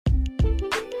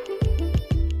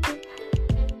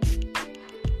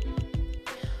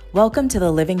Welcome to the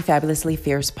Living Fabulously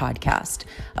Fierce podcast,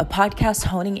 a podcast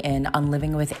honing in on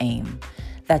living with aim.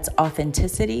 That's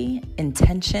authenticity,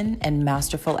 intention, and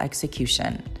masterful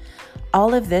execution.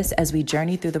 All of this as we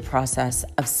journey through the process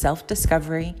of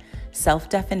self-discovery,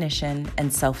 self-definition,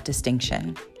 and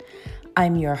self-distinction.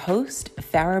 I'm your host,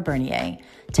 Farah Bernier,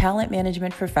 talent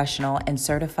management professional and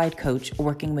certified coach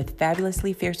working with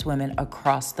fabulously fierce women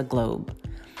across the globe.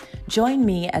 Join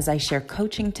me as I share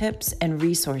coaching tips and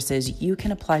resources you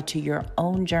can apply to your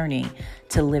own journey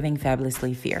to living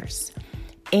fabulously fierce.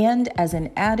 And as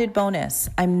an added bonus,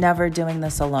 I'm never doing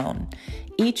this alone.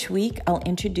 Each week, I'll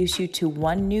introduce you to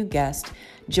one new guest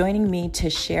joining me to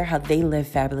share how they live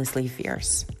fabulously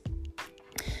fierce.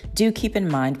 Do keep in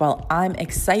mind, while I'm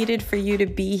excited for you to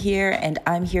be here and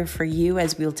I'm here for you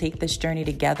as we'll take this journey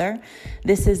together,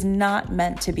 this is not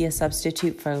meant to be a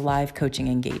substitute for live coaching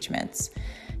engagements.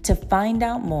 To find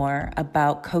out more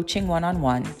about coaching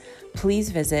one-on-one, please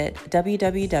visit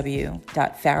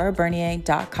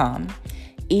www.farahbernier.com,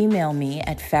 email me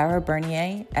at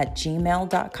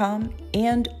farahbernier@gmail.com,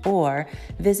 and or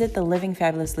visit the Living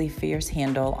Fabulously Fierce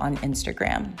handle on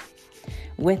Instagram.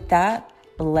 With that,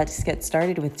 let's get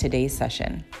started with today's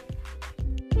session.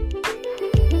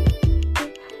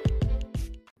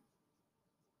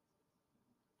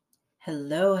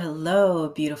 Hello,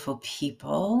 beautiful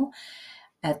people.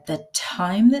 At the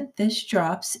time that this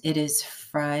drops, it is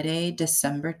Friday,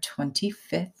 December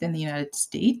 25th in the United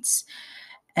States.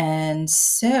 And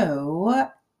so,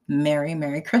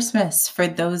 Merry Christmas for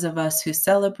those of us who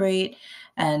celebrate,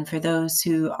 and for those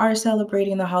who are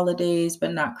celebrating the holidays,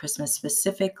 but not Christmas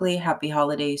specifically. Happy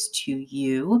holidays to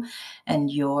you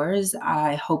and yours.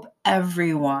 I hope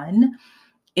everyone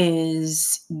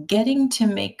is getting to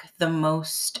make the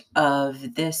most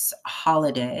of this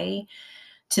holiday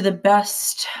to the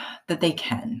best that they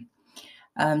can.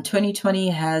 2020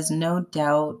 has no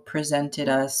doubt presented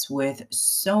us with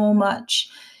so much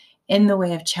in the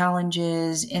way of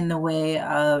challenges, in the way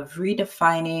of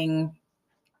redefining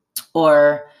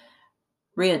or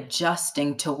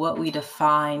readjusting to what we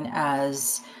define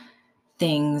as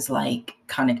things like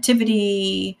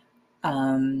connectivity,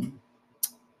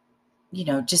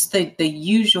 just the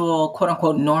usual quote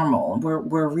unquote normal.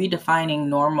 We're redefining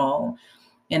normal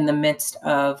in the midst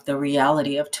of the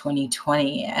reality of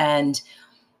 2020. And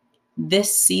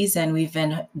this season, we've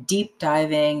been deep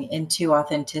diving into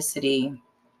authenticity.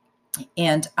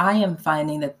 And I am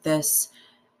finding that this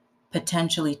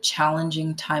potentially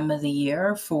challenging time of the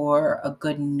year for a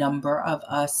good number of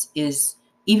us is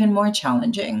even more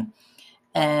challenging.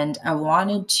 And I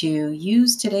wanted to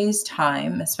use today's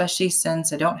time, especially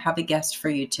since I don't have a guest for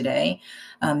you today.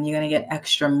 You're going to get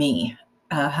extra me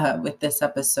with this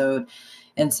episode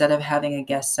instead of having a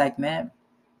guest segment.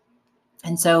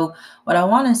 And so what I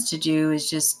want us to do is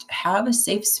just have a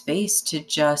safe space to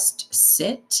just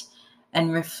sit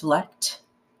and reflect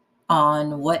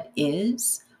on what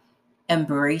is,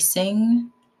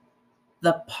 embracing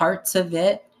the parts of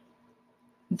it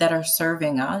that are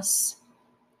serving us,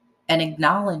 and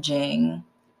acknowledging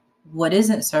what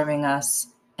isn't serving us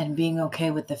and being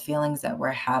okay with the feelings that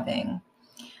we're having.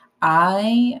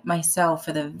 I, myself,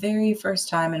 for the very first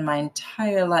time in my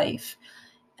entire life,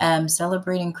 am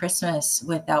celebrating Christmas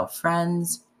without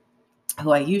friends who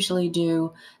I usually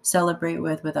do celebrate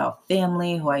with, without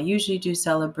family who I usually do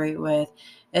celebrate with.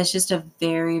 It's just a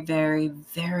very, very,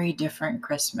 very different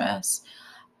Christmas.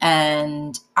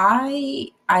 And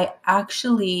I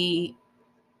actually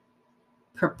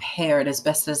prepared as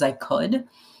best as I could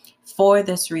for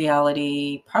this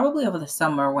reality, probably over the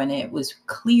summer when it was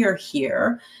clear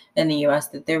here in the US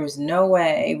that there was no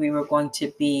way we were going to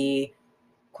be,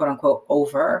 quote unquote,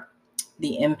 over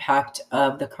the impact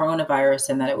of the coronavirus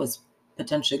and that it was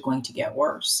potentially going to get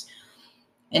worse.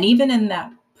 And even in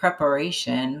that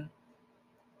preparation,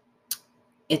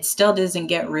 it still doesn't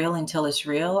get real until it's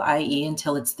real, i.e.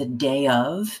 until it's the day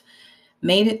of.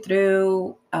 Made it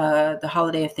through the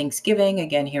holiday of Thanksgiving,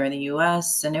 again here in the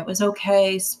US, and it was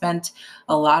okay. Spent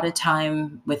a lot of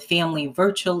time with family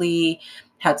virtually,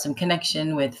 had some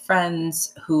connection with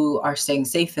friends who are staying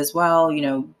safe as well.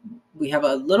 We have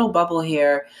a little bubble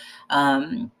here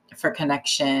for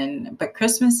connection, but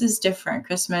Christmas is different.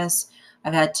 Christmas,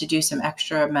 I've had to do some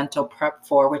extra mental prep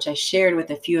for, which I shared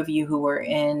with a few of you who were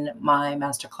in my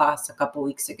masterclass a couple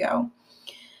weeks ago.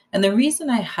 And the reason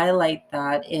I highlight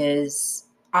that is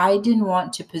I didn't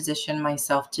want to position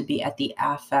myself to be at the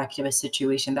affect of a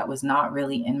situation that was not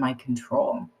really in my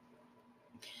control.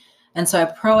 And so I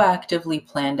proactively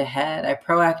planned ahead. I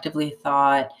proactively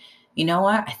thought, you know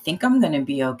what? I think I'm going to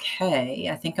be okay.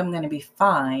 I think I'm going to be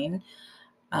fine.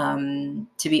 To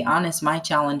be honest, my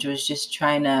challenge was just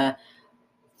trying to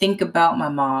think about my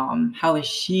mom. How is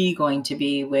she going to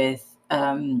be with,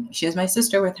 she has my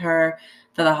sister with her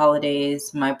for the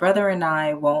holidays. My brother and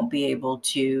I won't be able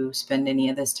to spend any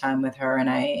of this time with her.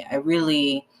 And I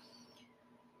really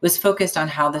was focused on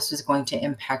how this was going to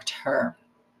impact her.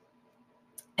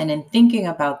 And in thinking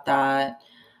about that,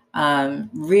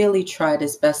 really tried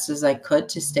as best as I could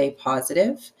to stay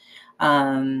positive.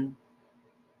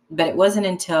 But it wasn't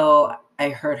until I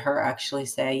heard her actually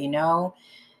say,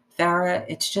 Farah,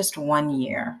 it's just 1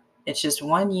 year. It's just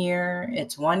 1 year.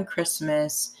 It's one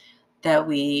Christmas that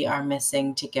we are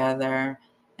missing together.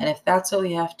 And if that's what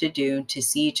we have to do to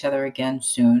see each other again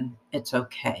soon, it's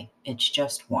okay. It's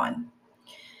just one.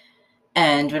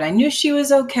 And when I knew she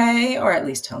was okay, or at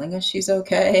least telling us she's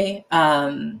okay,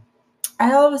 I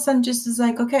all of a sudden just was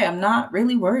like, okay, I'm not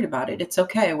really worried about it. It's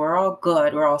okay. We're all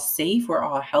good. We're all safe. We're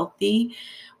all healthy.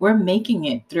 We're making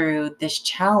it through this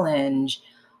challenge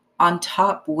on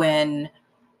top when,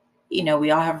 we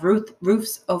all have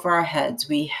roofs over our heads.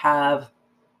 We have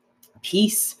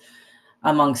peace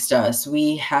amongst us.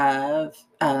 We have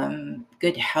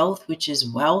good health, which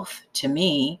is wealth to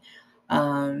me.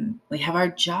 We have our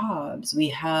jobs. We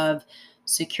have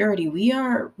security. We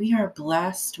are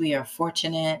blessed. We are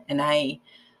fortunate. And I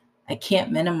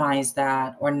can't minimize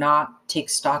that or not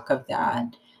take stock of that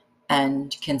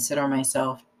and consider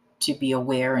myself to be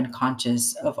aware and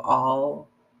conscious of all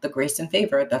the grace and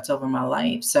favor that's over my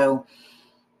life. So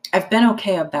I've been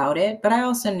okay about it, but I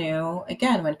also knew,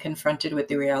 again, when confronted with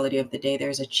the reality of the day,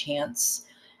 there's a chance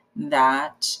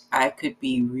that I could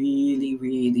be really,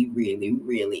 really, really,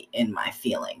 really in my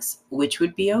feelings, which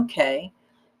would be okay,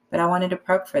 but I wanted to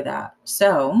prep for that.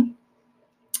 So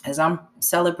as I'm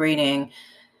celebrating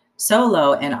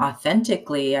solo and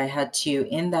authentically, I had to,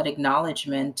 in that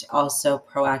acknowledgement, also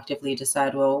proactively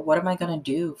decide, well, what am I going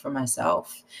to do for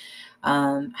myself?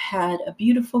 I had a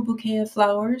beautiful bouquet of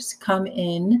flowers come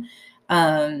in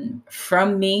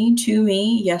from me to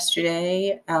me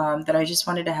yesterday that I just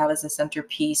wanted to have as a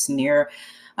centerpiece in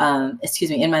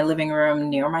my living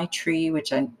room near my tree,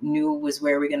 which I knew was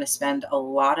where we're going to spend a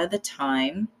lot of the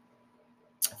time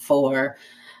for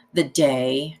the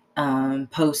day.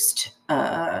 Post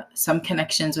some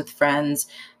connections with friends.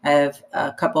 I have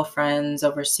a couple of friends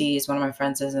overseas. One of my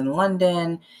friends is in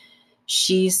London.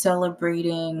 She's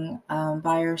celebrating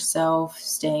by herself,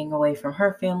 staying away from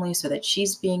her family so that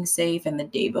she's being safe. And the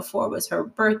day before was her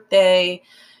birthday.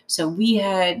 So we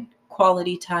had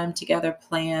quality time together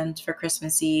planned for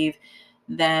Christmas Eve,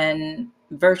 then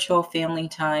virtual family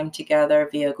time together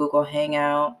via Google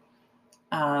Hangout.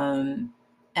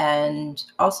 And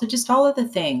also just all of the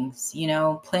things,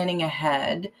 planning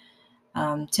ahead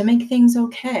to make things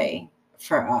okay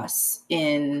for us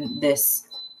in this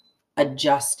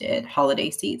adjusted holiday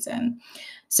season.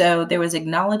 So there was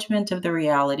acknowledgement of the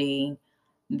reality.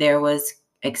 There was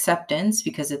acceptance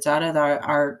because it's out of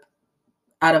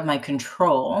out of my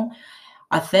control.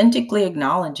 Authentically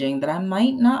acknowledging that I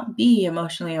might not be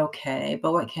emotionally okay,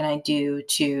 but what can I do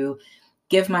to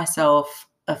give myself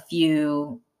a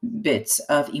few bits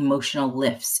of emotional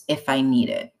lifts if I need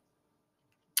it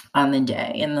on the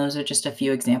day? And those are just a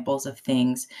few examples of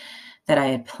things that I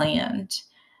had planned.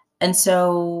 And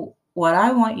so what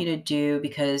I want you to do,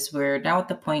 because we're now at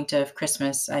the point of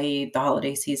Christmas, i.e. the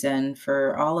holiday season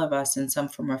for all of us in some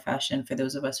form or fashion, for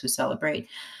those of us who celebrate,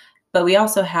 but we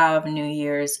also have New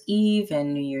Year's Eve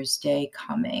and New Year's Day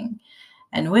coming.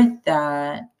 And with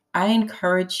that, I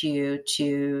encourage you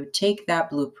to take that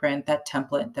blueprint, that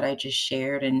template that I just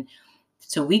shared, and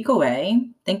it's a week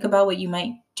away. Think about what you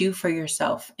might do for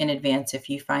yourself in advance if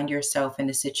you find yourself in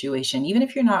a situation, even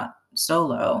if you're not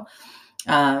solo.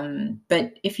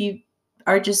 But if you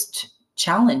are just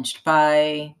challenged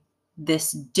by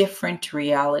this different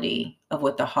reality of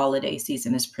what the holiday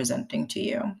season is presenting to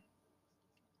you.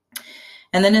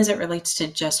 And then as it relates to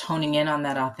just honing in on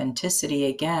that authenticity,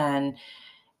 again,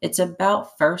 it's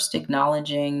about first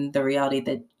acknowledging the reality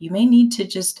that you may need to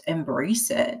just embrace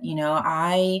it.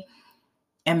 I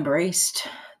embraced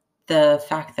the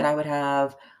fact that I would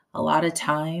have a lot of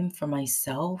time for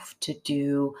myself to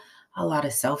do a lot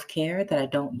of self-care that I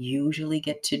don't usually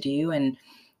get to do. And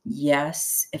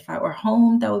yes, if I were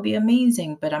home, that would be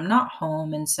amazing, but I'm not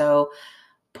home. And so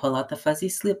pull out the fuzzy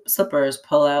slippers,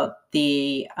 pull out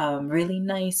the really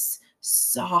nice,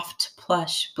 soft,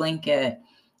 plush blanket,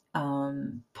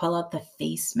 pull out the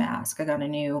face mask. I got a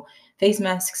new face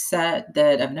mask set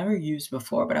that I've never used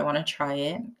before, but I want to try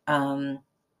it.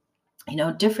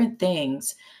 Different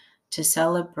things to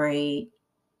celebrate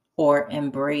or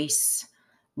embrace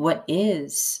what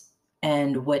is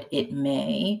and what it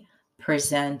may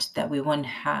present that we wouldn't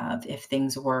have if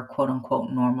things were quote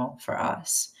unquote normal for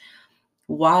us.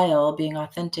 while being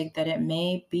authentic that it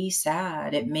may be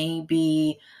sad, it may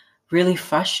be really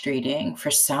frustrating.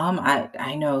 For some,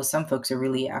 I know some folks are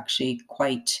really actually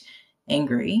quite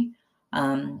angry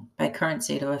by current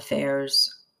state of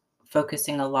affairs,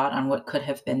 focusing a lot on what could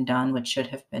have been done, what should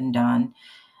have been done.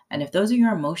 And if those are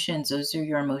your emotions, those are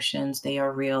your emotions. They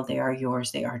are real, they are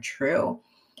yours, they are true.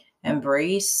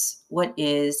 Embrace what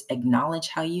is, acknowledge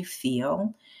how you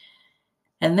feel.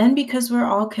 And then, because we're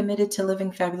all committed to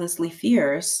living fabulously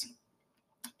fierce,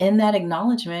 in that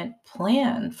acknowledgement,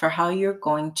 plan for how you're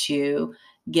going to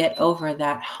get over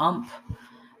that hump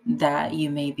that you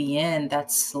may be in,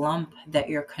 that slump that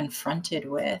you're confronted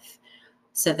with,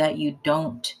 so that you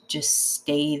don't just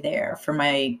stay there. For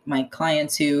my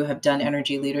clients who have done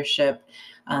energy leadership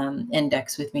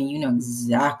index with me, you know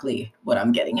exactly what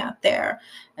I'm getting at there.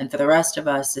 And for the rest of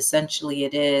us, essentially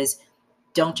it is,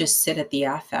 don't just sit at the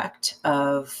affect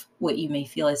of what you may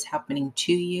feel is happening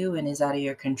to you and is out of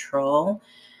your control.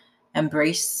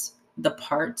 Embrace the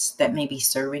parts that may be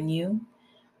serving you,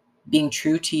 being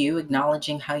true to you,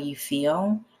 acknowledging how you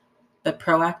feel, but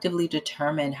proactively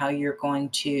determine how you're going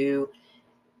to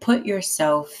put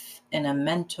yourself in a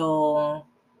mental,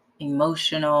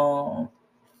 emotional,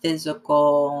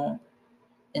 physical,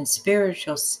 and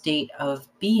spiritual state of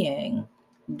being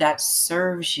that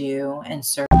serves you and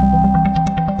serves